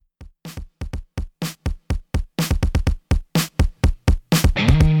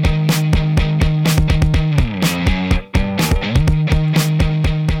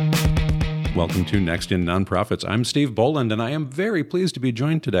Welcome to Next in Nonprofits. I'm Steve Boland, and I am very pleased to be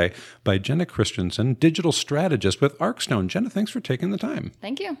joined today by Jenna Christensen, digital strategist with Arcstone. Jenna, thanks for taking the time.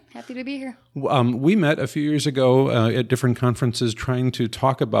 Thank you. Happy to be here. We met a few years ago at different conferences trying to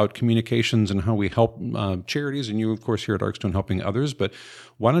talk about communications and how we help charities, and you, of course, here at Arcstone helping others. But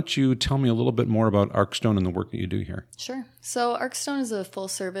why don't you tell me a little bit more about Arcstone and the work that you do here? Sure. So Arcstone is a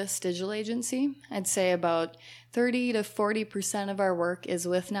full-service digital agency. I'd say about 30 to 40% of our work is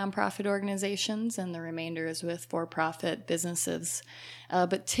with nonprofit organizations, and the remainder is with for-profit businesses.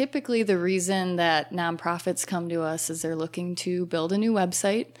 But typically the reason that nonprofits come to us is they're looking to build a new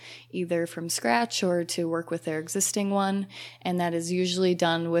website, either from scratch or to work with their existing one, and that is usually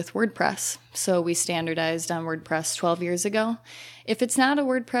done with WordPress. So we standardized on WordPress 12 years ago. If it's not a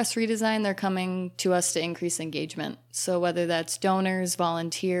WordPress redesign, they're coming to us to increase engagement. So whether that's donors,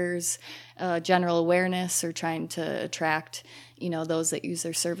 volunteers, general awareness, or trying to attract, those that use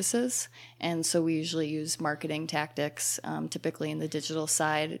their services. And so we usually use marketing tactics, typically in the digital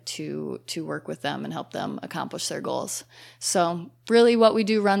side, to work with them and help them accomplish their goals. So really what we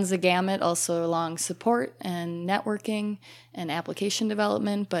do runs the gamut, also along support and networking and application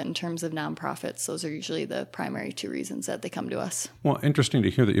development. But in terms of nonprofits, those are usually the primary two reasons that they come to us. Well, interesting to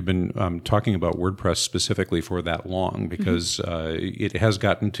hear that you've been talking about WordPress specifically for that long, because it has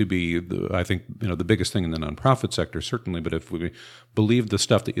gotten to be, I think, the biggest thing in the nonprofit sector, certainly. But if we believe the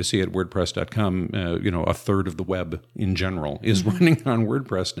stuff that you see at WordPress.com, a third of the web in general is running on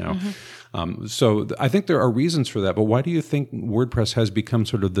WordPress now. So I think there are reasons for that. But why do you think WordPress has become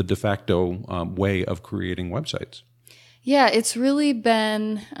sort of the de facto way of creating websites? Yeah, it's really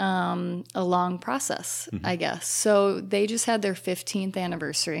been a long process, I guess. So they just had their 15th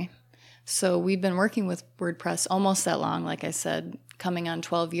anniversary. So we've been working with WordPress almost that long, like I said, coming on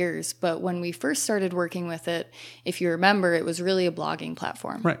 12 years. But when we first started working with it, if you remember, it was really a blogging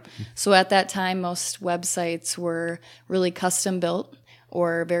platform. Right. So at that time, most websites were really custom built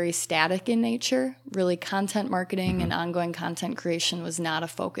or very static in nature. Really, content marketing and ongoing content creation was not a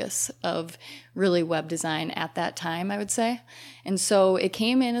focus of really web design at that time, I would say. And so it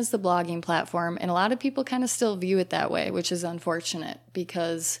came in as the blogging platform, and a lot of people kind of still view it that way, which is unfortunate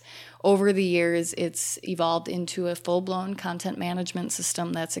because over the years, it's evolved into a full-blown content management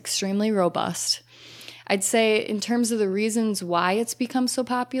system that's extremely robust. I'd say in terms of the reasons why it's become so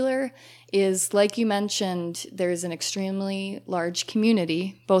popular is, like you mentioned, there's an extremely large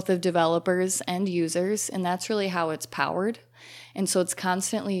community, both of developers and users, and that's really how it's powered. And so it's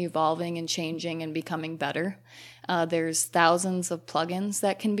constantly evolving and changing and becoming better. There's thousands of plugins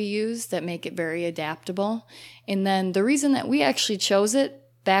that can be used that make it very adaptable. And then the reason that we actually chose it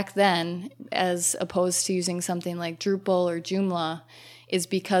back then, as opposed to using something like Drupal or Joomla, is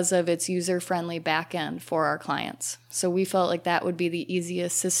because of its user-friendly backend for our clients. So we felt like that would be the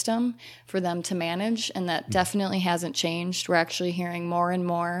easiest system for them to manage, and that definitely hasn't changed. We're actually hearing more and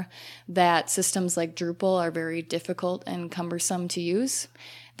more that systems like Drupal are very difficult and cumbersome to use.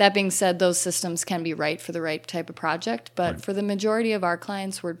 That being said, those systems can be right for the right type of project, but for the majority of our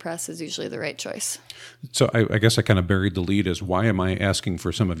clients, WordPress is usually the right choice. So I guess I kind of buried the lead as why am I asking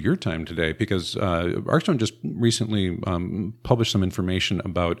for some of your time today? Because Arcstone just recently published some information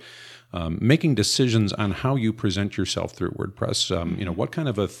about making decisions on how you present yourself through WordPress. What kind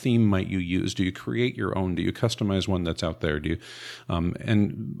of a theme might you use? Do you create your own? Do you customize one that's out there?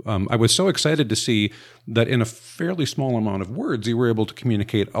 I was so excited to see that in a fairly small amount of words, you were able to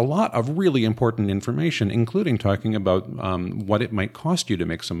communicate a lot of really important information, including talking about what it might cost you to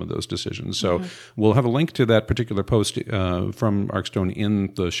make some of those decisions. So we'll have a link to that particular post from Arcstone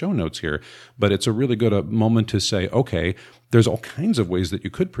in the show notes here. But it's a really good moment to say, okay, there's all kinds of ways that you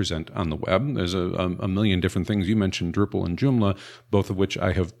could present on the web. There's a million different things. You mentioned Drupal and Joomla, both of which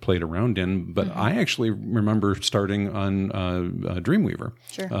I have played around in. But I actually remember starting on Dreamweaver.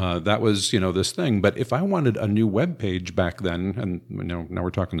 Sure. That was, this thing. But if I wanted a new web page back then, and now we're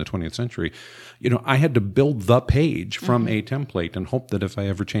talking the 20th century, I had to build the page from a template and hope that if I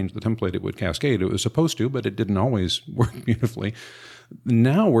ever changed the template, it would cascade. It was supposed to, but it didn't always work beautifully.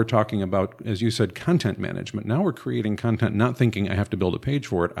 Now we're talking about, as you said, content management. Now we're creating content, not thinking I have to build a page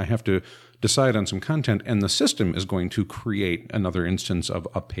for it. I have to decide on some content, and the system is going to create another instance of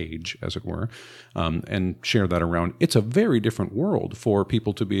a page, as it were, and share that around. It's a very different world for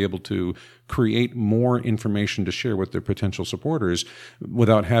people to be able to create more information to share with their potential supporters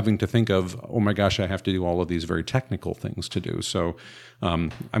without having to think of, oh my gosh, I have to do all of these very technical things to do. So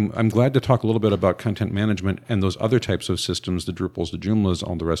I'm glad to talk a little bit about content management and those other types of systems, the Drupals, the Joomlas,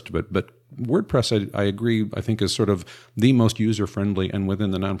 all the rest of it. But WordPress, I agree, I think is sort of the most user-friendly, and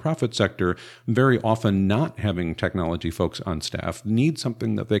within the nonprofit sector, are very often not having technology folks on staff need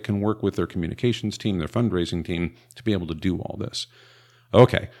something that they can work with their communications team, their fundraising team to be able to do all this.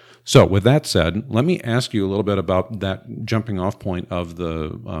 Okay, so with that said, let me ask you a little bit about that jumping off point of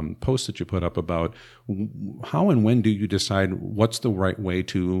the post that you put up about how and when do you decide what's the right way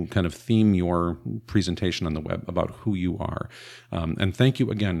to kind of theme your presentation on the web about who you are. And thank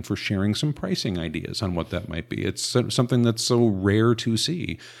you again for sharing some pricing ideas on what that might be. It's something that's so rare to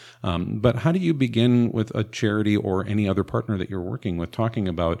see. But how do you begin with a charity or any other partner that you're working with talking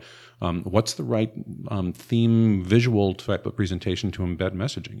about what's the right theme, visual type of presentation to embed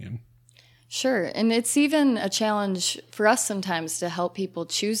messaging in? Sure. And it's even a challenge for us sometimes to help people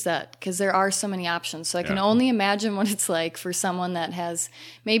choose that because there are so many options. So I can only imagine what it's like for someone that has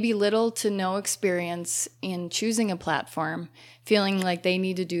maybe little to no experience in choosing a platform, feeling like they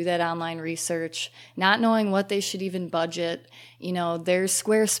need to do that online research, not knowing what they should even budget. You know, there's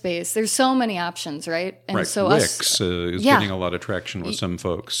Squarespace. There's so many options, right? And right. so Wix is getting a lot of traction with some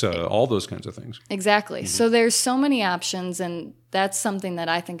folks, all those kinds of things. Exactly. Mm-hmm. So there's so many options, and that's something that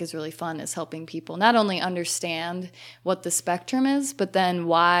I think is really fun, is helping people not only understand what the spectrum is, but then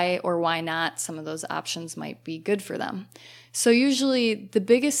why or why not some of those options might be good for them. So usually the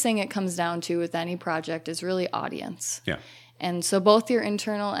biggest thing it comes down to with any project is really audience. Yeah. And so both your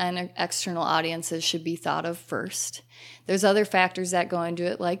internal and external audiences should be thought of first. There's other factors that go into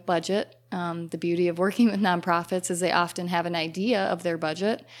it, like budget. The beauty of working with nonprofits is they often have an idea of their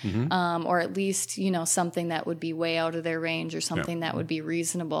budget, or at least, you know, something that would be way out of their range or something that would be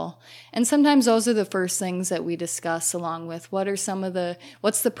reasonable. And sometimes those are the first things that we discuss, along with what's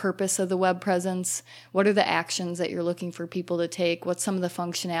the purpose of the web presence? What are the actions that you're looking for people to take? What's some of the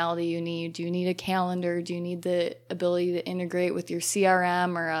functionality you need? Do you need a calendar? Do you need the ability to integrate with your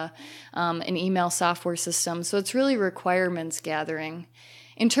CRM or an email software system? So it's really requirements gathering.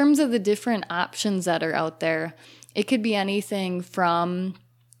 In terms of the different options that are out there, it could be anything from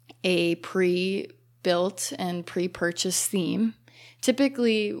a pre-built and pre-purchased theme.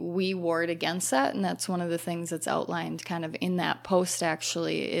 Typically, we ward against that, and that's one of the things that's outlined kind of in that post,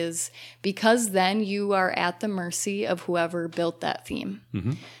 actually, is because then you are at the mercy of whoever built that theme.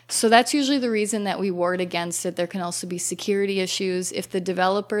 Mm-hmm. So that's usually the reason that we ward against it. There can also be security issues. If the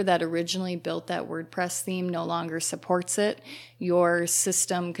developer that originally built that WordPress theme no longer supports it, your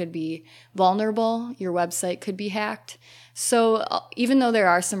system could be vulnerable, your website could be hacked. So even though there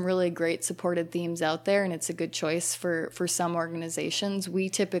are some really great supported themes out there, and it's a good choice for some organizations, we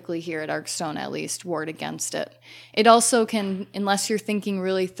typically here at Arcstone at least ward against it. It also can, unless you're thinking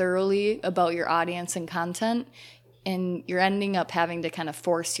really thoroughly about your audience and content, and you're ending up having to kind of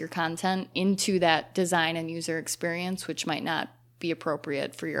force your content into that design and user experience, which might not be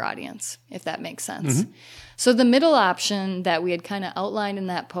appropriate for your audience, if that makes sense. Mm-hmm. So the middle option that we had kind of outlined in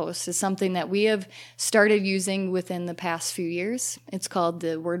that post is something that we have started using within the past few years. It's called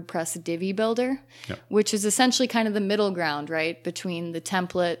the WordPress Divi Builder, which is essentially kind of the middle ground, right, between the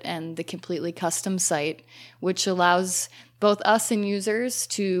template and the completely custom site, which allows both us and users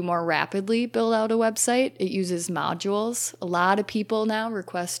to more rapidly build out a website. It uses modules. A lot of people now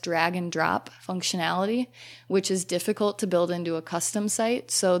request drag and drop functionality, which is difficult to build into a custom site.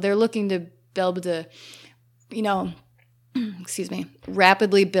 So they're looking to be able to,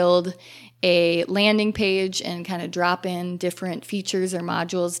 rapidly build a landing page and kind of drop in different features or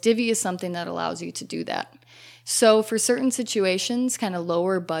modules. Divi is something that allows you to do that. So for certain situations, kind of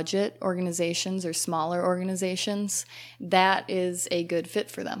lower budget organizations or smaller organizations, that is a good fit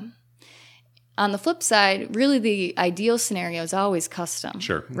for them. On the flip side, really the ideal scenario is always custom,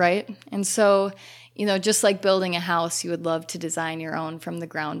 right? And so, just like building a house, you would love to design your own from the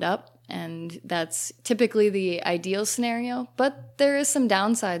ground up. And that's typically the ideal scenario, but there is some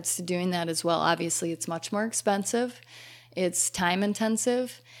downsides to doing that as well. Obviously, it's much more expensive, it's time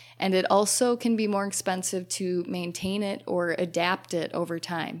intensive, and it also can be more expensive to maintain it or adapt it over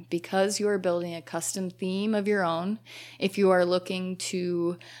time because you are building a custom theme of your own. If you are looking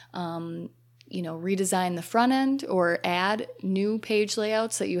to redesign the front end or add new page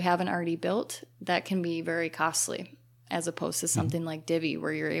layouts that you haven't already built, that can be very costly, as opposed to something like Divi,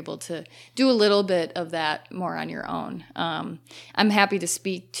 where you're able to do a little bit of that more on your own. I'm happy to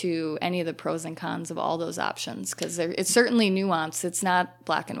speak to any of the pros and cons of all those options, because it's certainly nuanced. It's not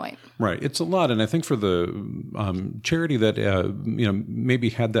black and white. Right. It's a lot. And I think for the charity that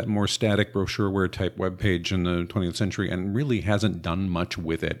maybe had that more static brochureware type webpage in the 20th century and really hasn't done much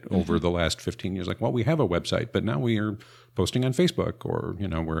with it over the last 15 years. Like, well, we have a website, but now we are posting on Facebook, or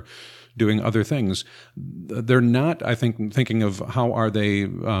we're doing other things. They're not, I think, thinking of how are they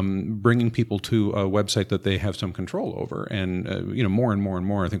bringing people to a website that they have some control over. And more and more and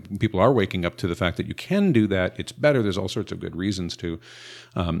more, I think people are waking up to the fact that you can do that. It's better. There's all sorts of good reasons to.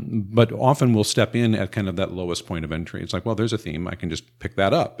 But often we'll step in at kind of that lowest point of entry. It's like, well, there's a theme. I can just pick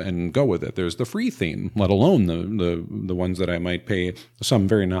that up and go with it. There's the free theme, let alone the ones that I might pay some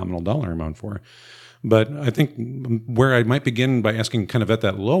very nominal dollar amount for. But I think where I might begin by asking kind of at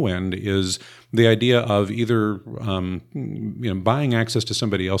that low end is the idea of either buying access to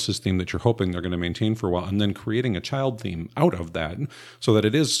somebody else's theme that you're hoping they're going to maintain for a while, and then creating a child theme out of that so that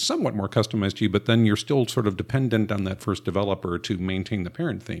it is somewhat more customized to you, but then you're still sort of dependent on that first developer to maintain the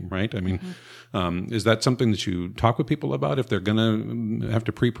parent theme, right? I mean, is that something that you talk with people about if they're going to have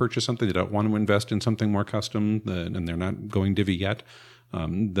to pre-purchase something, they don't want to invest in something more custom, and they're not going Divi yet?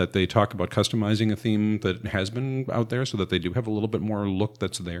 That they talk about customizing a theme that has been out there so that they do have a little bit more look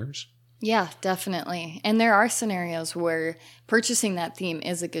that's theirs? Yeah, definitely. And there are scenarios where purchasing that theme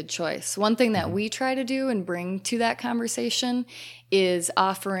is a good choice. One thing that we try to do and bring to that conversation is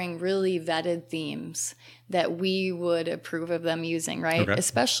offering really vetted themes that we would approve of them using, right? Okay.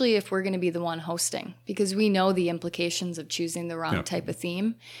 Especially if we're going to be the one hosting, because we know the implications of choosing the wrong type of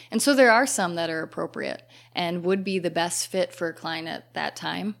theme. And so there are some that are appropriate and would be the best fit for a client at that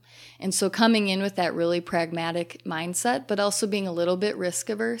time. And so coming in with that really pragmatic mindset, but also being a little bit risk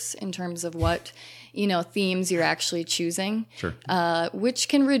averse in terms of what themes you're actually choosing, sure. Which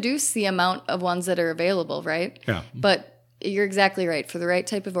can reduce the amount of ones that are available, right? Yeah. But you're exactly right. For the right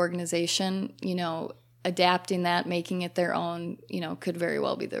type of organization, adapting that, making it their own, could very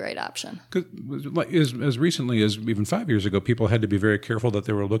well be the right option. As recently as even 5 years ago, people had to be very careful that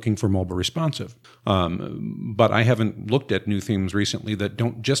they were looking for mobile responsive. But I haven't looked at new themes recently that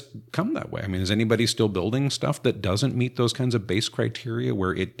don't just come that way. I mean, is anybody still building stuff that doesn't meet those kinds of base criteria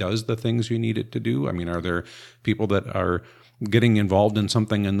where it does the things you need it to do? I mean, are there people that are getting involved in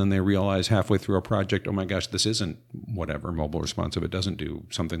something and then they realize halfway through a project, oh my gosh, this isn't whatever mobile responsive. It doesn't do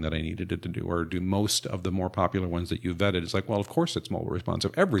something that I needed it to do. Or do most of the more popular ones that you vetted, it's like, well, of course it's mobile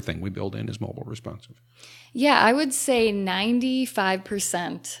responsive. Everything we build in is mobile responsive. Yeah, I would say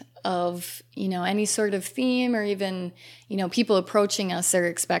 95% of, any sort of theme or even, people approaching us are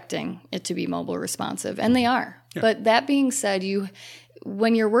expecting it to be mobile responsive, and they are. Yeah. But that being said,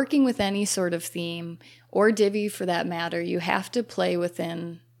 when you're working with any sort of theme, or Divi for that matter, you have to play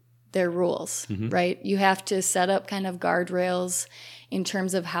within their rules, right? You have to set up kind of guardrails in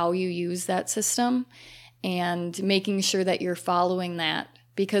terms of how you use that system and making sure that you're following that.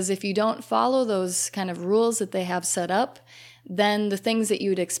 Because if you don't follow those kind of rules that they have set up, then the things that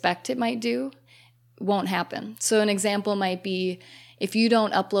you would expect it might do won't happen. So an example might be if you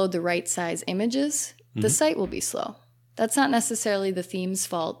don't upload the right size images, the site will be slow. That's not necessarily the theme's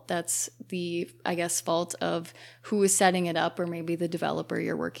fault. That's the, fault of who is setting it up or maybe the developer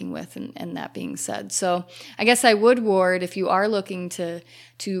you're working with, and that being said. So I guess I would ward, if you are looking to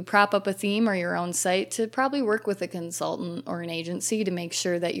prop up a theme or your own site, to probably work with a consultant or an agency to make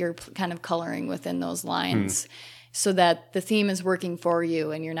sure that you're kind of coloring within those lines so that the theme is working for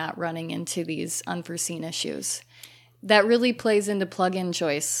you and you're not running into these unforeseen issues. That really plays into plugin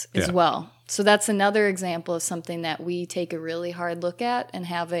choice as well. So that's another example of something that we take a really hard look at and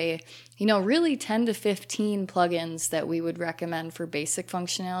have really 10 to 15 plugins that we would recommend for basic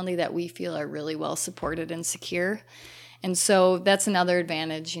functionality that we feel are really well supported and secure. And so that's another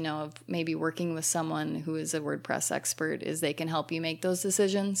advantage, of maybe working with someone who is a WordPress expert, is they can help you make those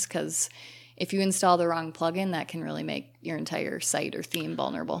decisions, because if you install the wrong plugin, that can really make your entire site or theme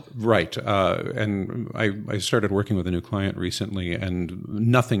vulnerable. Right. And I started working with a new client recently, and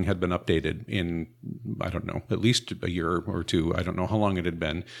nothing had been updated in, I don't know, at least a year or two. I don't know how long it had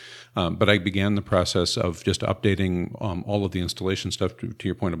been. But I began the process of just updating all of the installation stuff, to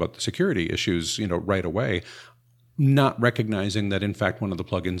your point about the security issues, right away, not recognizing that, in fact, one of the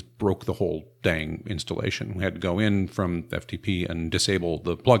plugins broke the whole dang installation. We had to go in from FTP and disable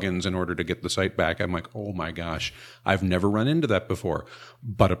the plugins in order to get the site back. I'm like, oh my gosh, I've never run into that before.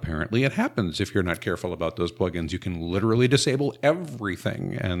 But apparently it happens if you're not careful about those plugins. You can literally disable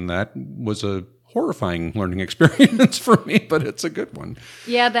everything. And that was a horrifying learning experience for me, but it's a good one.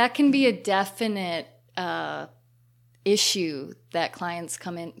 Yeah, that can be a definite issue that clients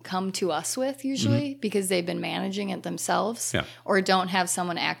come to us with usually because they've been managing it themselves or don't have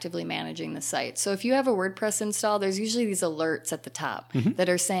someone actively managing the site. So if you have a WordPress install, there's usually these alerts at the top that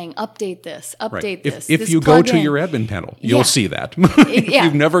are saying, update this, update this. If you go to your admin panel, you'll see that. If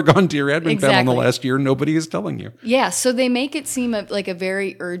you've never gone to your admin panel in the last year, nobody is telling you. Yeah, so they make it seem like a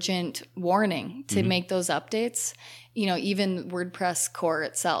very urgent warning to make those updates. even WordPress core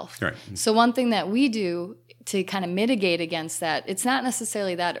itself. Right. So one thing that we do to kind of mitigate against that, it's not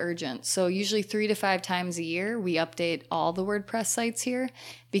necessarily that urgent. So usually 3 to 5 times a year, we update all the WordPress sites here.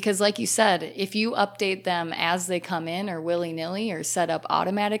 Because like you said, if you update them as they come in or willy-nilly or set up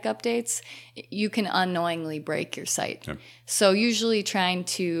automatic updates, you can unknowingly break your site. Yep. So usually trying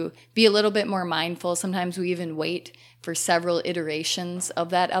to be a little bit more mindful. Sometimes we even wait for several iterations of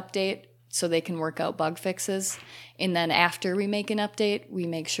that update so they can work out bug fixes. And then after we make an update, we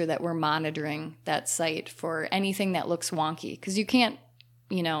make sure that we're monitoring that site for anything that looks wonky. Because you can't,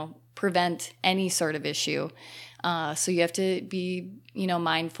 prevent any sort of issue. So you have to be,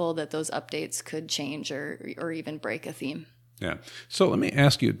 mindful that those updates could change or even break a theme. Yeah. So let me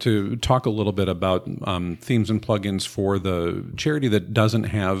ask you to talk a little bit about themes and plugins for the charity that doesn't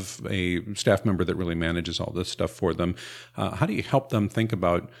have a staff member that really manages all this stuff for them. How do you help them think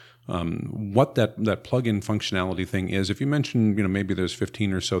about what that plugin functionality thing is? If you mention, maybe there's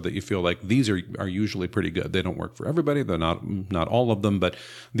 15 or so that you feel like these are usually pretty good. They don't work for everybody. They're not all of them, but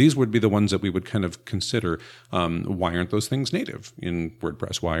these would be the ones that we would kind of consider. Why aren't those things native in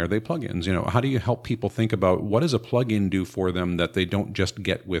WordPress? Why are they plugins? How do you help people think about what does a plugin do for them that they don't just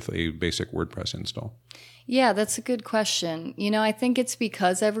get with a basic WordPress install? Yeah, that's a good question. I think it's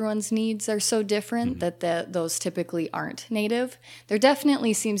because everyone's needs are so different that those typically aren't native. There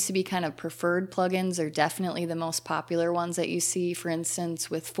definitely seems to be kind of preferred plugins are definitely the most popular ones that you see. For instance,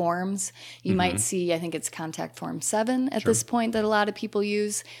 with forms, you might see, I think it's Contact Form 7 at this point that a lot of people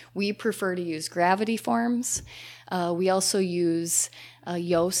use. We prefer to use Gravity Forms. We also use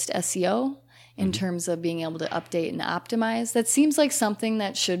Yoast SEO. In terms of being able to update and optimize. That seems like something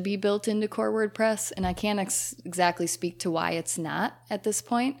that should be built into core WordPress, and I can't exactly speak to why it's not at this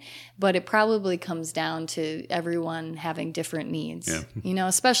point, but it probably comes down to everyone having different needs. Yeah.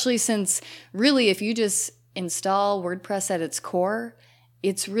 Especially since really if you just install WordPress at its core,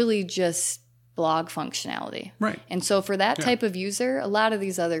 it's really just blog functionality. Right. And so for that type of user, a lot of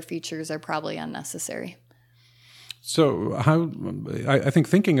these other features are probably unnecessary. So I think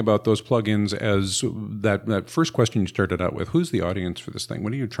thinking about those plugins as that first question you started out with, who's the audience for this thing?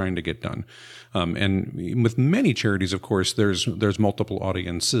 What are you trying to get done? And with many charities, of course, there's multiple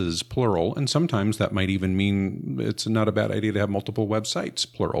audiences, plural, and sometimes that might even mean it's not a bad idea to have multiple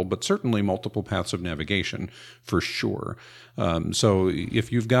websites, plural, but certainly multiple paths of navigation for sure. So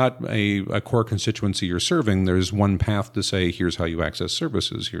if you've got a core constituency you're serving, there's one path to say, here's how you access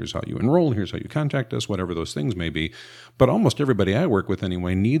services, here's how you enroll, here's how you contact us, whatever those things may be. But almost everybody I work with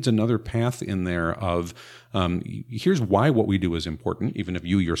anyway needs another path in there of here's why what we do is important, even if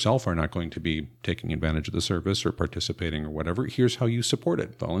you yourself are not going to be taking advantage of the service or participating or whatever. Here's how you support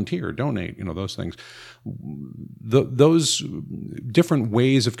it, volunteer, donate, those things. Those different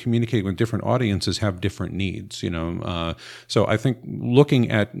ways of communicating with different audiences have different needs, So I think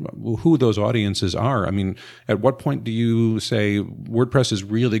looking at who those audiences are, at what point do you say WordPress is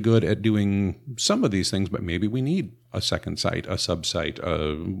really good at doing some of these things, but maybe we need a second site, a sub-site,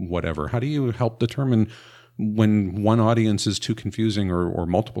 whatever? How do you help determine when one audience is too confusing or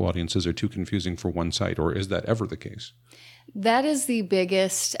multiple audiences are too confusing for one site, or is that ever the case? That is the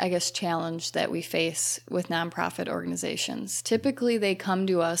biggest, challenge that we face with nonprofit organizations. Typically, they come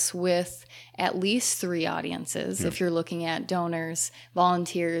to us with at least 3 audiences, if you're looking at donors,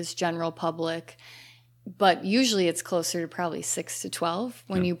 volunteers, general public. But usually it's closer to probably 6 to 12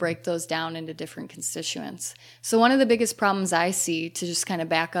 when you break those down into different constituents. So one of the biggest problems I see, to just kind of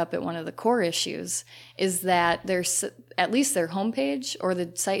back up at one of the core issues, is that there's at least their homepage or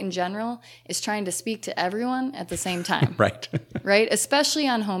the site in general is trying to speak to everyone at the same time. Right. Right? Especially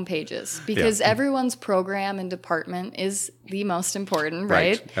on homepages, because everyone's program and department is the most important,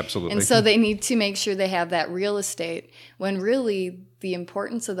 right? Absolutely. And so they need to make sure they have that real estate, when really the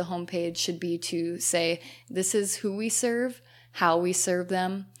importance of the homepage should be to say, this is who we serve, how we serve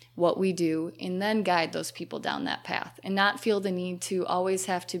them, what we do, and then guide those people down that path, and not feel the need to always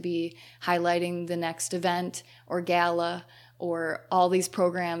have to be highlighting the next event or gala or all these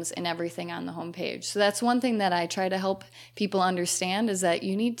programs and everything on the homepage. So that's one thing that I try to help people understand, is that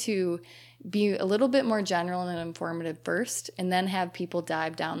you need to be a little bit more general and informative first, and then have people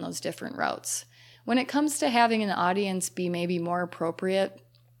dive down those different routes. When it comes to having an audience be maybe more appropriate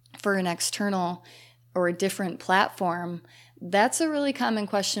for an external or a different platform, that's a really common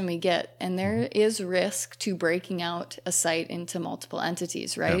question we get. And there is risk to breaking out a site into multiple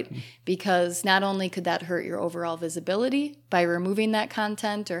entities, right? Yeah. Because not only could that hurt your overall visibility by removing that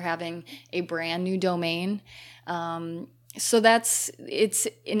content or having a brand new domain. So it's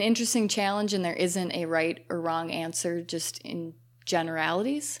an interesting challenge, and there isn't a right or wrong answer just in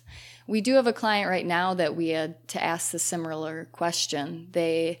generalities. We do have a client right now that we had to ask the similar question.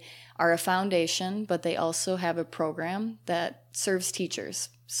 They are a foundation, but they also have a program that serves teachers.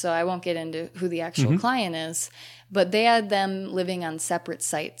 So I won't get into who the actual client is, but they had them living on separate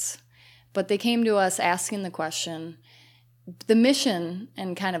sites. But they came to us asking the question, the mission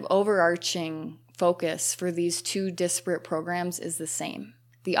and kind of overarching focus for these two disparate programs is the same.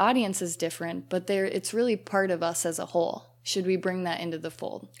 The audience is different, but it's really part of us as a whole. Should we bring that into the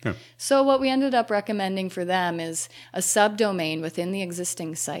fold? Yeah. So what we ended up recommending for them is a subdomain within the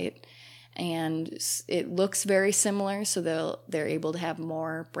existing site. And it looks very similar, so they're able to have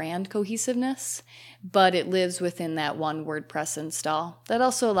more brand cohesiveness, but it lives within that one WordPress install. That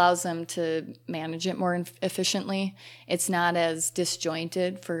also allows them to manage it more efficiently. It's not as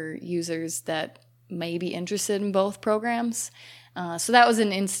disjointed for users that may be interested in both programs. So that was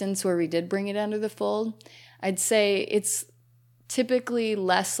an instance where we did bring it under the fold. I'd say it's typically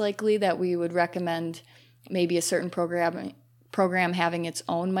less likely that we would recommend maybe a certain program having its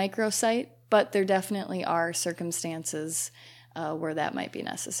own microsite, but there definitely are circumstances where that might be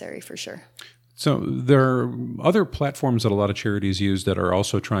necessary for sure. So there are other platforms that a lot of charities use that are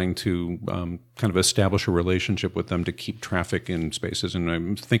also trying to kind of establish a relationship with them to keep traffic in spaces. And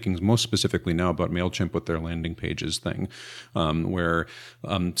I'm thinking most specifically now about MailChimp with their landing pages thing, where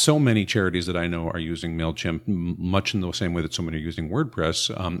so many charities that I know are using MailChimp much in the same way that so many are using WordPress.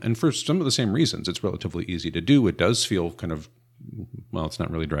 And for some of the same reasons, it's relatively easy to do. It does feel kind of, well, it's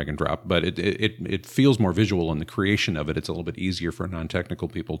not really drag and drop, but it feels more visual in the creation of it. It's a little bit easier for non-technical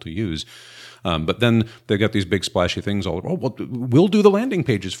people to use. But then they've got these big splashy things all, oh, well, we'll do the landing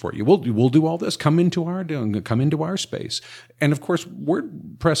pages for you. We'll do all this. Come into our space. And of course,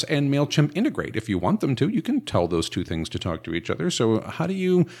 WordPress and MailChimp integrate. If you want them to, you can tell those two things to talk to each other. So how do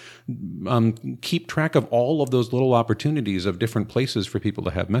you keep track of all of those little opportunities of different places for people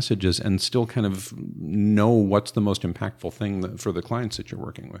to have messages and still kind of know what's the most impactful thing for the clients that you're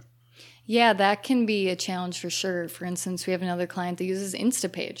working with? Yeah, that can be a challenge for sure. For instance, we have another client that uses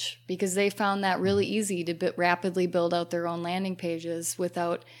Instapage because they found that really easy to rapidly build out their own landing pages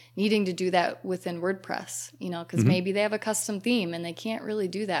without needing to do that within WordPress, because maybe they have a custom theme and they can't really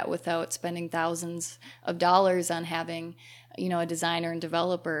do that without spending thousands of dollars on having, a designer and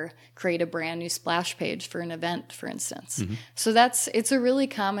developer create a brand new splash page for an event, for instance. So it's a really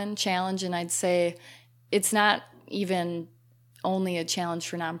common challenge, and I'd say it's not even only a challenge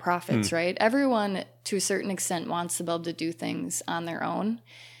for nonprofits, right? Everyone, to a certain extent, wants to be able to do things on their own.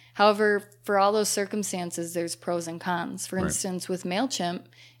 However, for all those circumstances, there's pros and cons. For instance, with MailChimp,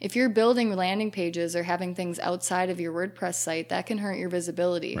 if you're building landing pages or having things outside of your WordPress site, that can hurt your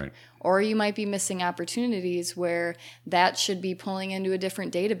visibility. Right. Or you might be missing opportunities where that should be pulling into a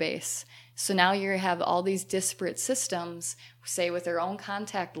different database. So now you have all these disparate systems, say with their own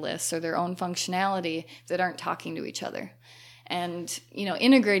contact lists or their own functionality, that aren't talking to each other. And,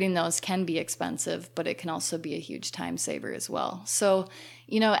 integrating those can be expensive, but it can also be a huge time saver as well. So,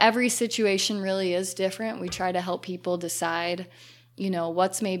 every situation really is different. We try to help people decide,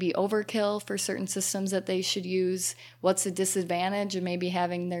 what's maybe overkill for certain systems that they should use, what's the disadvantage of maybe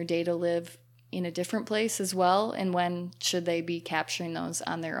having their data live in a different place as well, and when should they be capturing those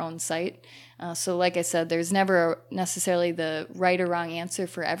on their own site. So like I said, there's never necessarily the right or wrong answer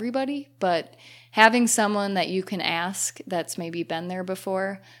for everybody, but having someone that you can ask that's maybe been there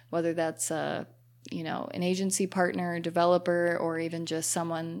before, whether that's an agency partner, developer, or even just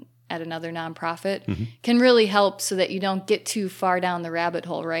someone at another nonprofit, can really help so that you don't get too far down the rabbit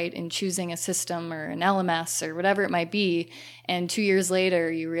hole, right? In choosing a system or an LMS or whatever it might be. And 2 years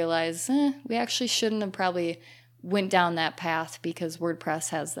later, you realize, we actually shouldn't have probably went down that path because WordPress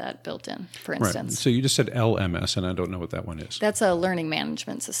has that built in, for instance. Right. So you just said LMS, and I don't know what that one is. That's a learning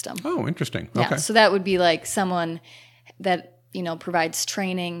management system. Oh, interesting. Yeah, okay. So that would be like someone that provides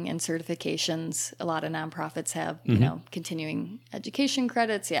training and certifications. A lot of nonprofits have, continuing education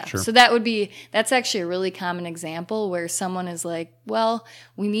credits. Yeah. Sure. So that's actually a really common example where someone is like, well,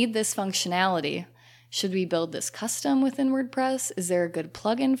 we need this functionality. Should we build this custom within WordPress? Is there a good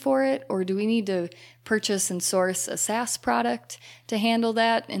plugin for it? Or do we need to purchase and source a SaaS product to handle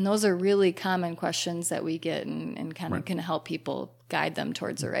that? And those are really common questions that we get and kind of can help people guide them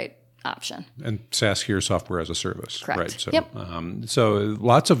towards the right option. And SaaS here, software as a service. Correct. Right. So, yep. So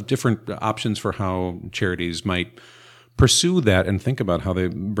lots of different options for how charities might pursue that and think about how they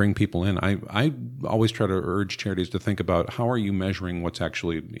bring people in. I always try to urge charities to think about how are you measuring what's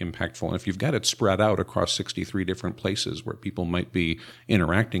actually impactful. And if you've got it spread out across 63 different places where people might be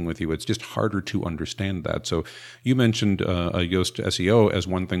interacting with you, it's just harder to understand that. So you mentioned a Yoast SEO as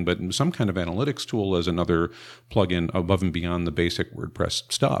one thing, but some kind of analytics tool as another plugin above and beyond the basic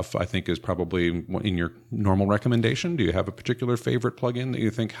WordPress stuff, I think is probably in your normal recommendation. Do you have a particular favorite plugin that you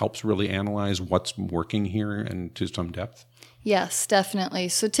think helps really analyze what's working here and to some depth? Yes, definitely.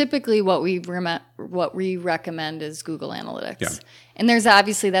 So typically what we recommend is Google Analytics. Yeah. And there's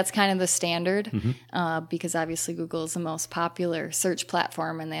obviously, that's kind of the standard because obviously Google is the most popular search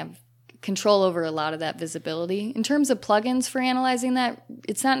platform and they have control over a lot of that visibility. In terms of plugins for analyzing that,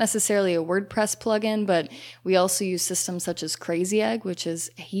 it's not necessarily a WordPress plugin, but we also use systems such as Crazy Egg, which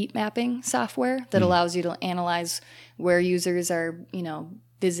is heat mapping software that allows you to analyze where users are,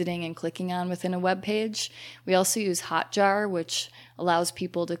 visiting and clicking on within a web page. We also use Hotjar, which allows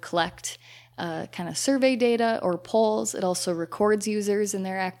people to collect kind of survey data or polls. It also records users and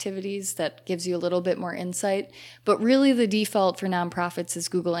their activities. That gives you a little bit more insight. But really the default for nonprofits is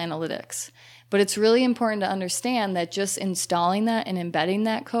Google Analytics. But it's really important to understand that just installing that and embedding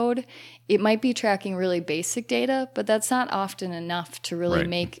that code, it might be tracking really basic data, but that's not often enough to really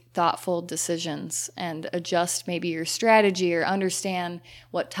make thoughtful decisions and adjust maybe your strategy or understand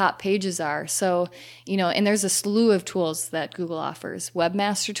what top pages are. So, and there's a slew of tools that Google offers.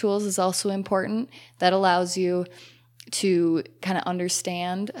 Webmaster Tools is also important. That allows you to kind of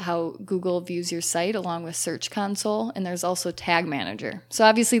understand how Google views your site along with Search Console. And there's also Tag Manager. So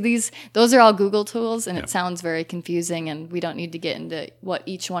obviously those are all Google tools and it sounds very confusing and we don't need to get into what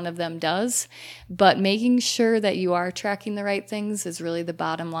each one of them does. But making sure that you are tracking the right things is really the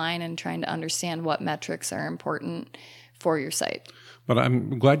bottom line and trying to understand what metrics are important for your site. But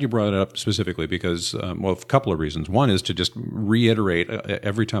I'm glad you brought it up specifically because, a couple of reasons. One is to just reiterate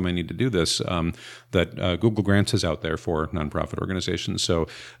every time I need to do this that Google Grants is out there for nonprofit organizations. So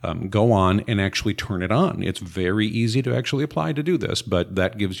go on and actually turn it on. It's very easy to actually apply to do this, but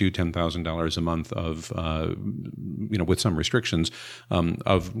that gives you $10,000 a month of, with some restrictions,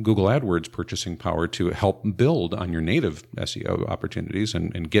 of Google AdWords purchasing power to help build on your native SEO opportunities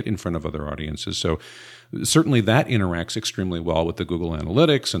and get in front of other audiences. So certainly that interacts extremely well with the Google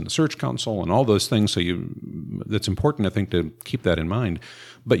Analytics and the Search Console and all those things. So that's important, I think, to keep that in mind.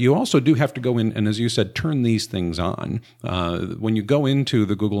 But you also do have to go in and, as you said, turn these things on. When you go into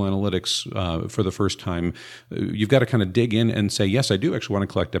the Google Analytics for the first time, you've got to kind of dig in and say, yes, I do actually want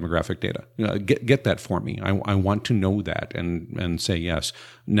to collect demographic data. Get that for me. I want to know that and say yes.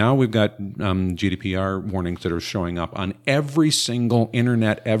 Now we've got GDPR warnings that are showing up on every single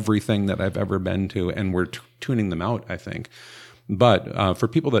internet, everything that I've ever been to, and we're tuning them out, I think. But for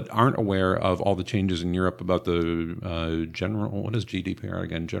people that aren't aware of all the changes in Europe about the what is GDPR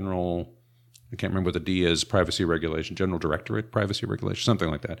again? I can't remember what the D is, privacy regulation, General Directorate privacy regulation,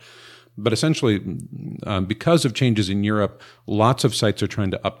 something like that. But essentially, because of changes in Europe, lots of sites are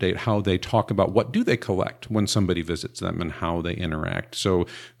trying to update how they talk about what do they collect when somebody visits them and how they interact. So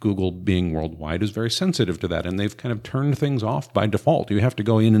Google, being worldwide, is very sensitive to that, and they've kind of turned things off by default. You have to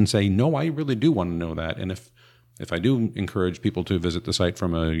go in and say, no, I really do want to know that. And if I do encourage people to visit the site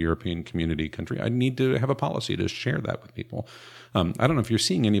from a European community country, I need to have a policy to share that with people. I don't know if you're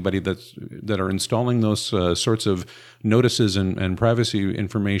seeing anybody that are installing those sorts of notices and privacy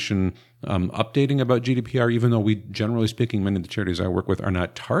information, updating about GDPR, even though we, generally speaking, many of the charities I work with are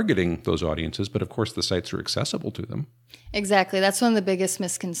not targeting those audiences, but of course the sites are accessible to them. Exactly. That's one of the biggest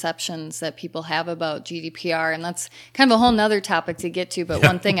misconceptions that people have about GDPR, and that's kind of a whole nother topic to get to. But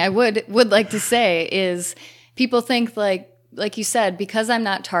one thing I would like to say is people think like you said, because I'm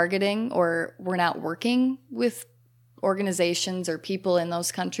not targeting or we're not working with organizations or people in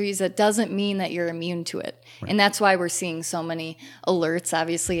those countries, that doesn't mean that you're immune to it. Right. And that's why we're seeing so many alerts,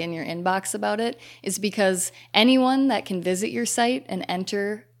 obviously, in your inbox about it, is because anyone that can visit your site and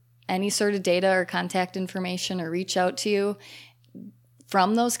enter any sort of data or contact information or reach out to you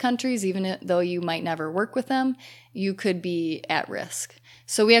from those countries, even though you might never work with them, you could be at risk.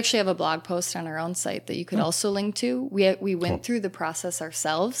 So we actually have a blog post on our own site that you could also link to. We went through the process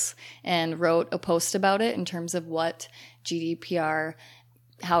ourselves and wrote a post about it in terms of what GDPR,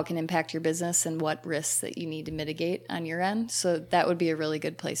 how it can impact your business and what risks that you need to mitigate on your end. So that would be a really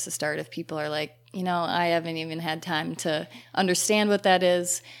good place to start if people are like, I haven't even had time to understand what that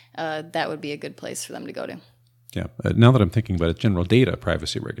is. That would be a good place for them to go to. Yeah. Now that I'm thinking about it, general data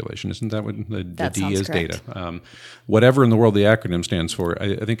privacy regulation, isn't that what the D is? Correct. Data. Whatever in the world the acronym stands for,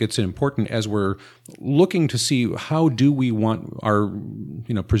 I think it's important as we're looking to see how do we want our,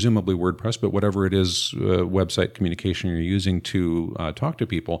 presumably WordPress, but whatever it is, website communication you're using to talk to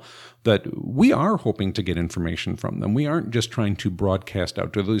people, that we are hoping to get information from them. We aren't just trying to broadcast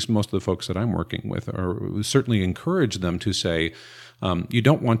out to at least most of the folks that I'm working with, or certainly encourage them to say, you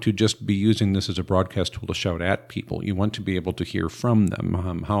don't want to just be using this as a broadcast tool to shout at people. You want to be able to hear from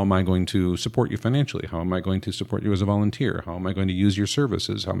them. How am I going to support you financially? How am I going to support you as a volunteer? How am I going to use your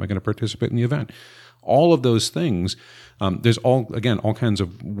services? How am I going to participate in the event? All of those things. There's all kinds of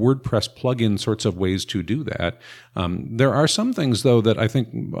WordPress plugin sorts of ways to do that. There are some things, though, that I think,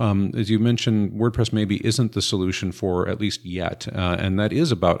 as you mentioned, WordPress maybe isn't the solution for, at least yet. And that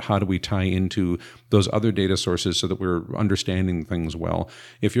is about how do we tie into those other data sources so that we're understanding things well.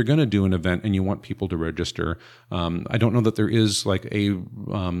 If you're going to do an event and you want people to register, I don't know that there is like a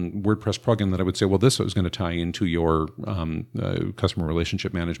WordPress plugin that I would say, well, this is going to tie into your customer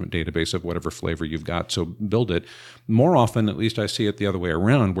relationship management database of whatever flavor you've got. So build it. More often, at least I see it the other way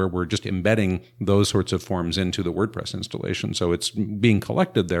around, where we're just embedding those sorts of forms into the WordPress installation. So it's being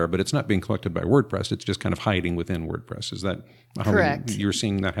collected there, but it's not being collected by WordPress. It's just kind of hiding within WordPress. Is that how Correct. You're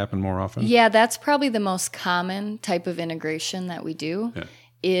seeing that happen more often? Yeah, that's probably the most common type of integration that we do. Yeah.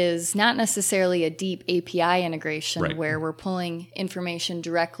 Is not necessarily a deep API integration right. where we're pulling information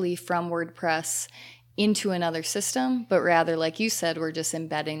directly from WordPress into another system, but rather, like you said, we're just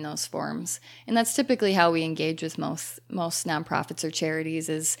embedding those forms. And that's typically how we engage with most nonprofits or charities,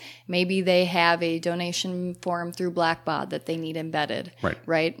 is maybe they have a donation form through Blackbaud that they need embedded,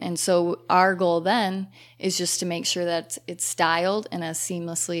 right? And so our goal then is just to make sure that it's styled and as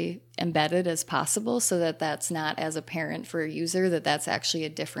seamlessly embedded as possible, so that that's not as apparent for a user that that's actually a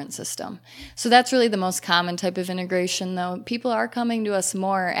different system. So that's really the most common type of integration, though. People are coming to us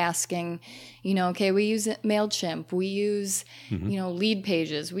more asking, okay, we use MailChimp, we use, lead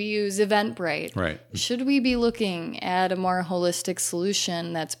pages, we use Eventbrite. Right. Should we be looking at a more holistic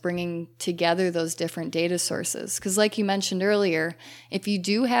solution that's bringing together those different data sources? Because like you mentioned earlier, if you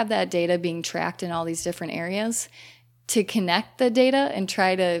do have that data being tracked in all these different areas, to connect the data and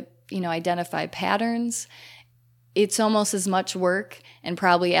try to identify patterns, it's almost as much work and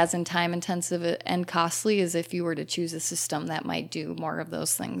probably as in time intensive and costly as if you were to choose a system that might do more of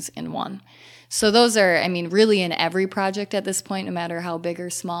those things in one. So those are, really in every project at this point, no matter how big or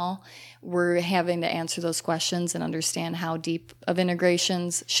small, we're having to answer those questions and understand how deep of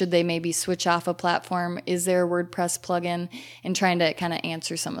integrations. Should they maybe switch off a platform? Is there a WordPress plugin? And trying to kind of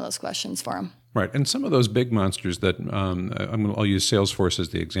answer some of those questions for them. Right, and some of those big monsters that I'll use Salesforce as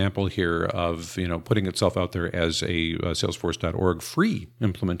the example here of putting itself out there as a Salesforce.org free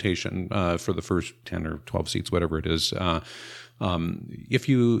implementation for the first 10 or 12 seats, whatever it is. If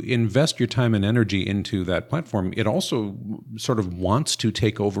you invest your time and energy into that platform, it also sort of wants to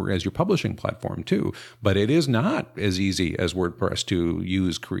take over as your publishing platform too. But it is not as easy as WordPress to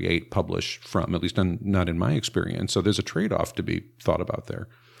use, create, publish from, at least not in my experience. So there's a trade-off to be thought about there.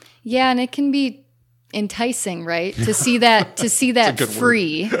 Yeah, and it can be enticing, right? To see that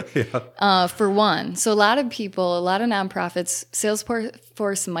free for one. So a lot of nonprofits,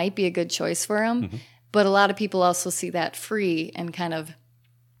 Salesforce might be a good choice for them, mm-hmm. but a lot of people also see that free and kind of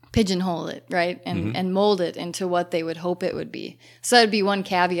pigeonhole it, right? And mm-hmm. and mold it into what they would hope it would be. So that would be one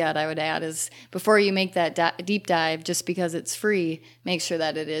caveat I would add, is before you make that deep dive, just because it's free, make sure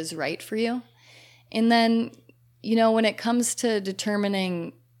that it is right for you. And then, when it comes to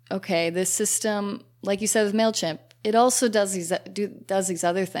determining, okay, this system, like you said with MailChimp, it also does these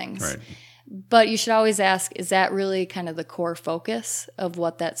other things. Right. But you should always ask, is that really kind of the core focus of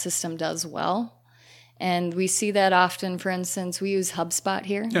what that system does well? And we see that often. For instance, we use HubSpot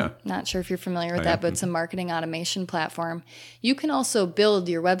here. Yeah. Not sure if you're familiar with that, but it's a marketing automation platform. You can also build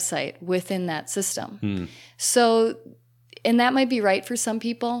your website within that system. So, and that might be right for some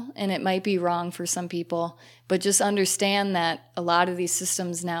people, and it might be wrong for some people. But just understand that a lot of these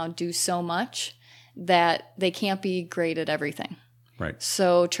systems now do so much that they can't be great at everything. Right.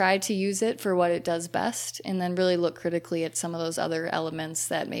 So try to use it for what it does best, and then really look critically at some of those other elements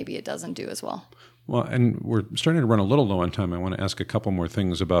that maybe it doesn't do as well. Well, and we're starting to run a little low on time. I want to ask a couple more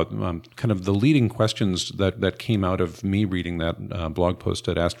things about kind of the leading questions that came out of me reading that blog post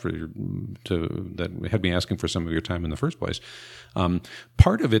that that had me asking for some of your time in the first place.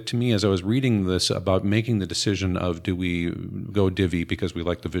 Part of it to me, as I was reading this about making the decision of, do we go Divi because we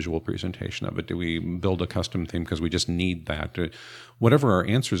like the visual presentation of it? Do we build a custom theme because we just need that? Whatever our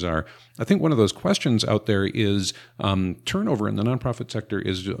answers are, I think one of those questions out there is turnover in the nonprofit sector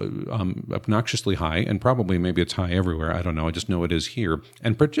is obnoxiously awfully high, and probably maybe it's high everywhere. I don't know. I just know it is here.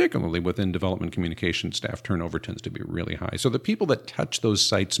 And particularly within development communication, staff turnover tends to be really high. So the people that touch those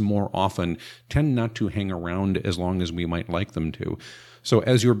sites more often tend not to hang around as long as we might like them to. So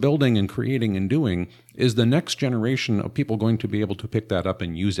as you're building and creating and doing, is the next generation of people going to be able to pick that up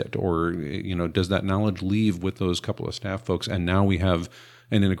and use it? Or, does that knowledge leave with those couple of staff folks? And now we have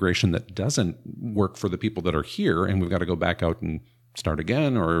an integration that doesn't work for the people that are here, and we've got to go back out and start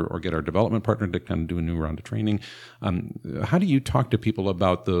again, or get our development partner to kind of do a new round of training. How do you talk to people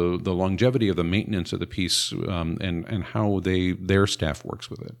about the longevity of the maintenance of the piece, and how their staff works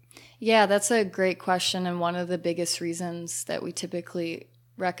with it? Yeah, that's a great question. And one of the biggest reasons that we typically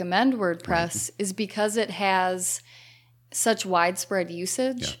recommend WordPress is because it has such widespread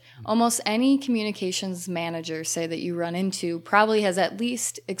usage. Yeah. Almost any communications manager, say, that you run into probably has at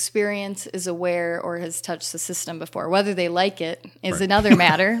least experience, is aware, or has touched the system before. Whether they like it is another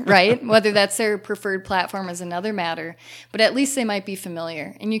matter, right? Whether that's their preferred platform is another matter. But at least they might be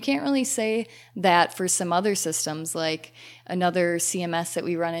familiar. And you can't really say that for some other systems, like another CMS that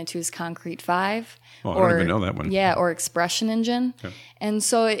we run into is Concrete 5. Oh, I don't even know that one. Yeah, or Expression Engine. Okay. And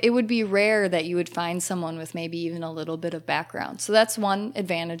so it would be rare that you would find someone with maybe even a little bit of background. So that's one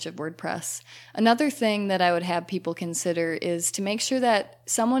advantage of WordPress. Another thing that I would have people consider is to make sure that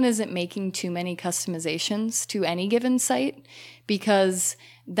someone isn't making too many customizations to any given site, because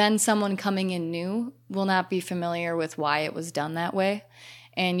then someone coming in new will not be familiar with why it was done that way.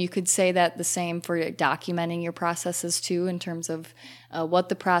 And you could say that the same for documenting your processes too, in terms of what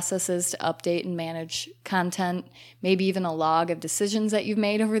the process is to update and manage content. Maybe even a log of decisions that you've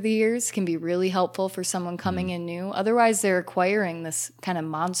made over the years can be really helpful for someone coming in new. Otherwise, they're acquiring this kind of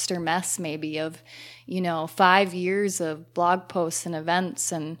monster mess maybe of, 5 years of blog posts and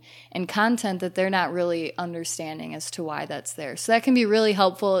events and content that they're not really understanding as to why that's there. So that can be really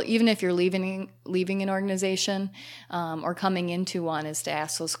helpful, even if you're leaving an organization or coming into one, is to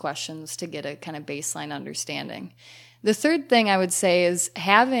ask those questions to get a kind of baseline understanding. The third thing I would say is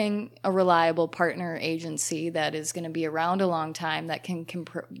having a reliable partner agency that is going to be around a long time that can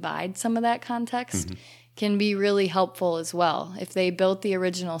provide some of that context can be really helpful as well. If they built the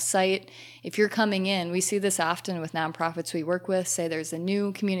original site, if you're coming in, we see this often with nonprofits we work with, say there's a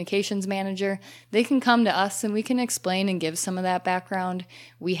new communications manager, they can come to us and we can explain and give some of that background.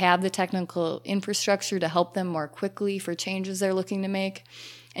 We have the technical infrastructure to help them more quickly for changes they're looking to make.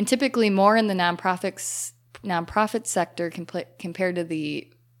 And typically more in the nonprofit sector compared to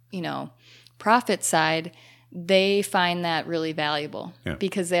the, profit side, they find that really valuable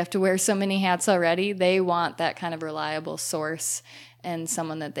because they have to wear so many hats already. They want that kind of reliable source and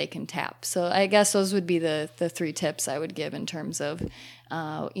someone that they can tap. So I guess those would be the 3 tips I would give in terms of,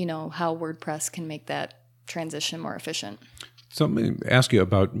 how WordPress can make that transition more efficient. So let me ask you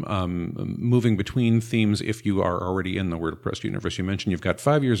about moving between themes if you are already in the WordPress universe. You mentioned you've got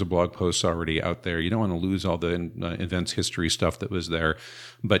 5 years of blog posts already out there. You don't want to lose all the events history stuff that was there.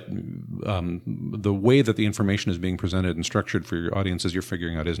 But the way that the information is being presented and structured for your audiences you're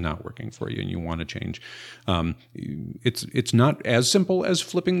figuring out is not working for you and you want to change. It's not as simple as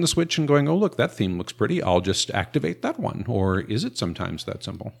flipping the switch and going, oh, look, that theme looks pretty. I'll just activate that one. Or is it sometimes that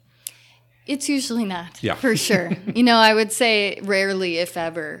simple? It's usually not, for sure. I would say rarely, if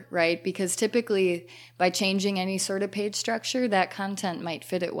ever, right? Because typically by changing any sort of page structure, that content might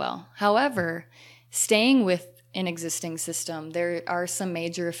fit it well. However, staying with an existing system, there are some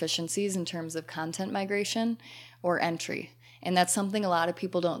major efficiencies in terms of content migration or entry. And that's something a lot of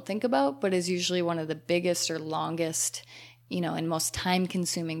people don't think about, but is usually one of the biggest or longest and most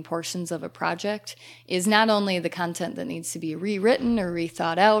time-consuming portions of a project, is not only the content that needs to be rewritten or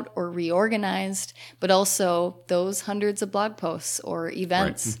rethought out or reorganized, but also those hundreds of blog posts or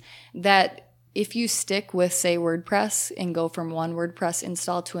events that if you stick with, say, WordPress and go from one WordPress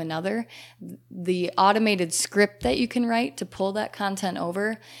install to another, the automated script that you can write to pull that content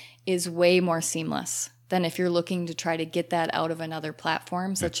over is way more seamless than if you're looking to try to get that out of another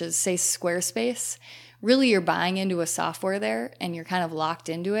platform, such as, say, Squarespace. Really, you're buying into a software there and you're kind of locked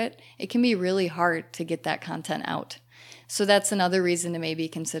into it. It can be really hard to get that content out. So that's another reason to maybe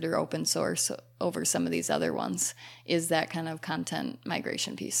consider open source over some of these other ones, is that kind of content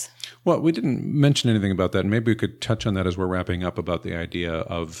migration piece. Well, we didn't mention anything about that. Maybe we could touch on that as we're wrapping up, about the idea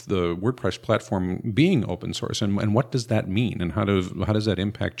of the WordPress platform being open source, and what does that mean, and how does that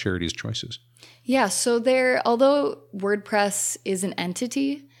impact charities' choices? Yeah, so although WordPress is an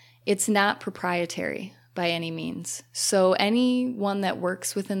entity, it's not proprietary by any means. So anyone that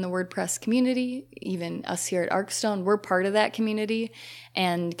works within the WordPress community, even us here at Arcstone, we're part of that community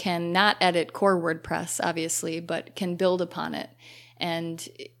and can not edit core WordPress, obviously, but can build upon it. And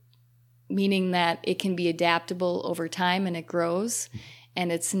meaning that it can be adaptable over time and it grows. And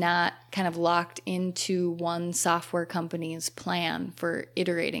it's not kind of locked into one software company's plan for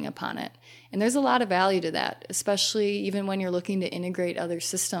iterating upon it. And there's a lot of value to that, especially even when you're looking to integrate other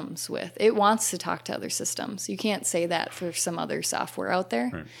systems with. It wants to talk to other systems. You can't say that for some other software out there.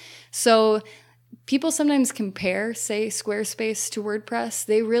 Right. So people sometimes compare, say, Squarespace to WordPress.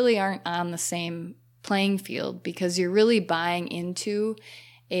 They really aren't on the same playing field because you're really buying into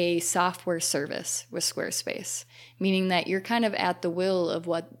a software service with Squarespace, meaning that you're kind of at the will of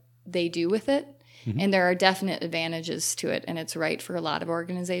what they do with it. Mm-hmm. And there are definite advantages to it, and it's right for a lot of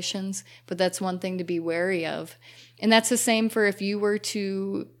organizations. But that's one thing to be wary of. And that's the same for if you were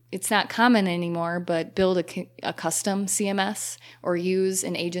to, it's not common anymore, but build a custom CMS or use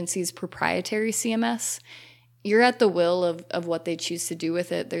an agency's proprietary CMS. You're at the will of what they choose to do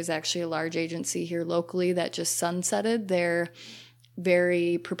with it. There's actually a large agency here locally that just sunsetted their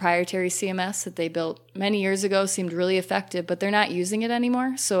very proprietary CMS that they built many years ago, seemed really effective, but they're not using it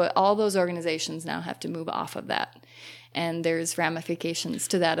anymore. So all those organizations now have to move off of that. And there's ramifications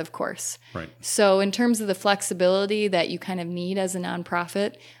to that, of course. Right. So in terms of the flexibility that you kind of need as a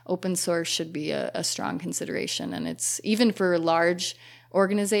nonprofit, open source should be a strong consideration. And it's even for large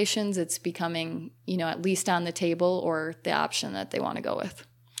organizations, it's becoming, at least on the table or the option that they want to go with.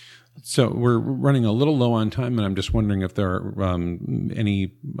 So we're running a little low on time, and I'm just wondering if there are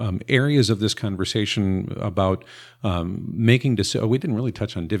any areas of this conversation about making decisions. We didn't really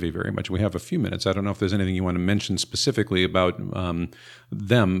touch on Divi very much. We have a few minutes. I don't know if there's anything you want to mention specifically about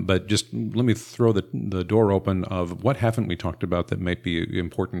them, but just let me throw the door open of what haven't we talked about that might be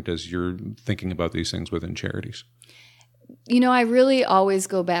important as you're thinking about these things within charities. I really always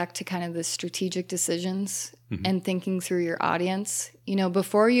go back to kind of the strategic decisions and thinking through your audience.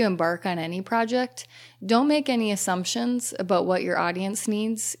 Before you embark on any project, don't make any assumptions about what your audience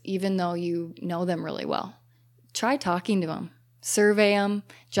needs, even though you know them really well. Try talking to them, survey them,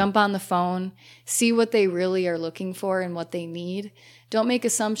 jump on the phone, see what they really are looking for and what they need. Don't make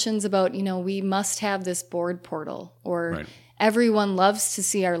assumptions about, we must have this board portal, or everyone loves to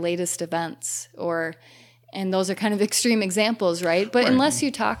see our latest events, and those are kind of extreme examples, right? But unless you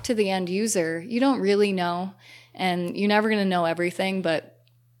talk to the end user, you don't really know, and you're never going to know everything, but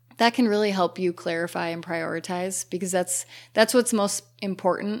that can really help you clarify and prioritize, because that's what's most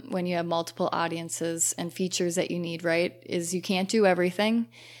important when you have multiple audiences and features that you need, right? Is you can't do everything,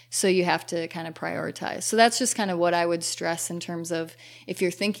 so you have to kind of prioritize. So that's just kind of what I would stress in terms of if you're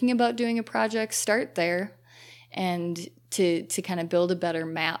thinking about doing a project, start there and to kind of build a better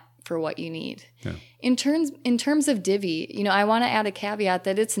map for what you need. Yeah. In terms of Divi, I want to add a caveat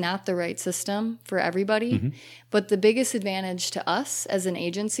that it's not the right system for everybody, but the biggest advantage to us as an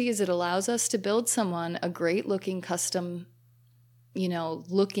agency is it allows us to build someone a great looking custom,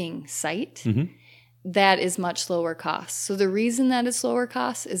 looking site that is much lower cost. So the reason that it's lower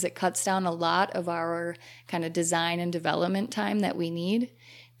cost is it cuts down a lot of our kind of design and development time that we need,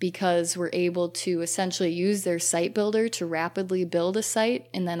 because we're able to essentially use their site builder to rapidly build a site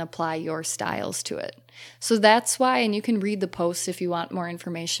and then apply your styles to it. So that's why, and you can read the post if you want more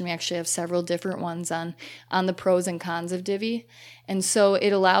information. We actually have several different ones on the pros and cons of Divi. And so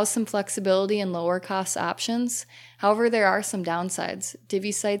it allows some flexibility and lower cost options. However, there are some downsides.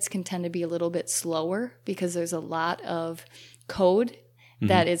 Divi sites can tend to be a little bit slower because there's a lot of code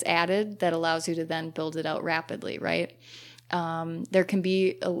that is added that allows you to then build it out rapidly, right? There can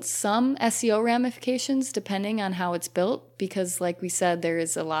be some SEO ramifications depending on how it's built, because like we said, there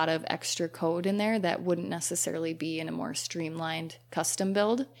is a lot of extra code in there that wouldn't necessarily be in a more streamlined custom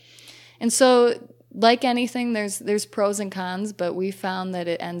build. And so like anything, there's pros and cons, but we found that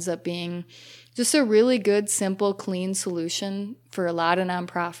it ends up being just a really good, simple, clean solution for a lot of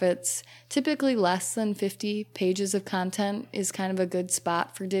nonprofits. Typically less than 50 pages of content is kind of a good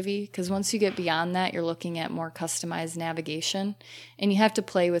spot for Divi, because once you get beyond that, you're looking at more customized navigation, and you have to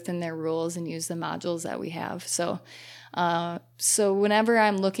play within their rules and use the modules that we have. So whenever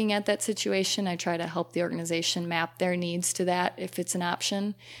I'm looking at that situation, I try to help the organization map their needs to that if it's an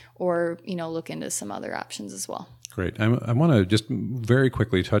option, or look into some other options as well. Great. I want to just very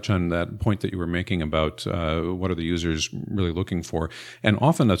quickly touch on that point that you were making about what are the users really looking for. And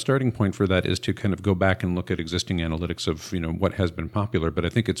often a starting point for that is to kind of go back and look at existing analytics of what has been popular. But I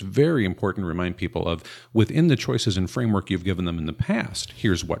think it's very important to remind people of, within the choices and framework you've given them in the past,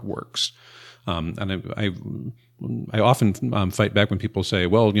 here's what works. And I I often fight back when people say,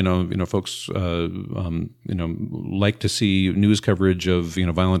 well, folks, like to see news coverage of,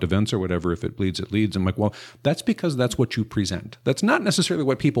 violent events or whatever. If it bleeds, it leads. I'm like, well, that's because that's what you present. That's not necessarily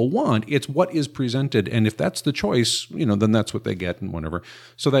what people want. It's what is presented. And if that's the choice, then that's what they get and whatever.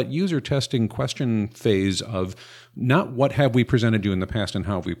 So that user testing question phase of not what have we presented you in the past and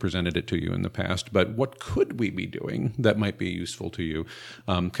how have we presented it to you in the past, but what could we be doing that might be useful to you,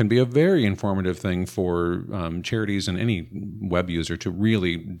 can be a very informative thing for charities and any web user to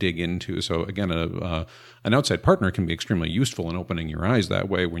really dig into. So again, an outside partner can be extremely useful in opening your eyes that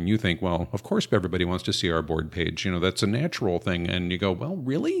way when you think, well, of course everybody wants to see our board page. That's a natural thing. And you go, well,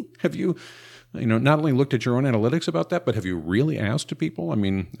 really? Have you not only looked at your own analytics about that, but have you really asked people? I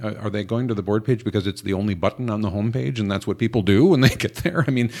mean, are they going to the board page because it's the only button on the homepage and that's what people do when they get there?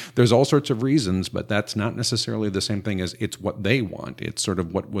 I mean, there's all sorts of reasons, but that's not necessarily the same thing as it's what they want. It's sort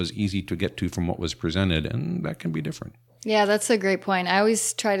of what was easy to get to from what was presented, and that can be different. Yeah, that's a great point. I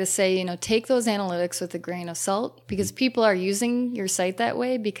always try to say, take those analytics with a grain of salt because people are using your site that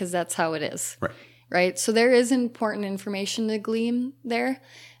way because that's how it is. Right? So there is important information to glean there,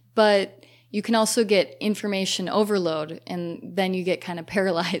 but you can also get information overload and then you get kind of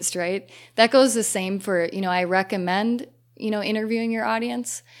paralyzed, right? That goes the same for, I recommend, interviewing your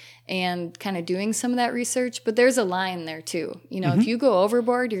audience and kind of doing some of that research, but there's a line there too. If you go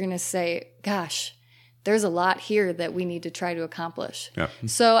overboard, you're going to say, gosh, there's a lot here that we need to try to accomplish. Yeah.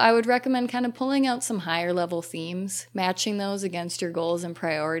 So I would recommend kind of pulling out some higher level themes, matching those against your goals and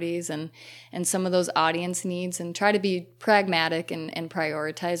priorities and some of those audience needs, and try to be pragmatic and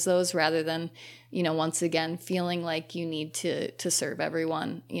prioritize those rather than, once again, feeling like you need to serve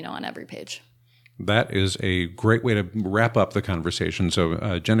everyone, on every page. That is a great way to wrap up the conversation.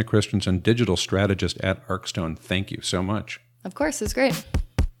 So Jenna Christensen, digital strategist at Arcstone, thank you so much. Of course, it's great.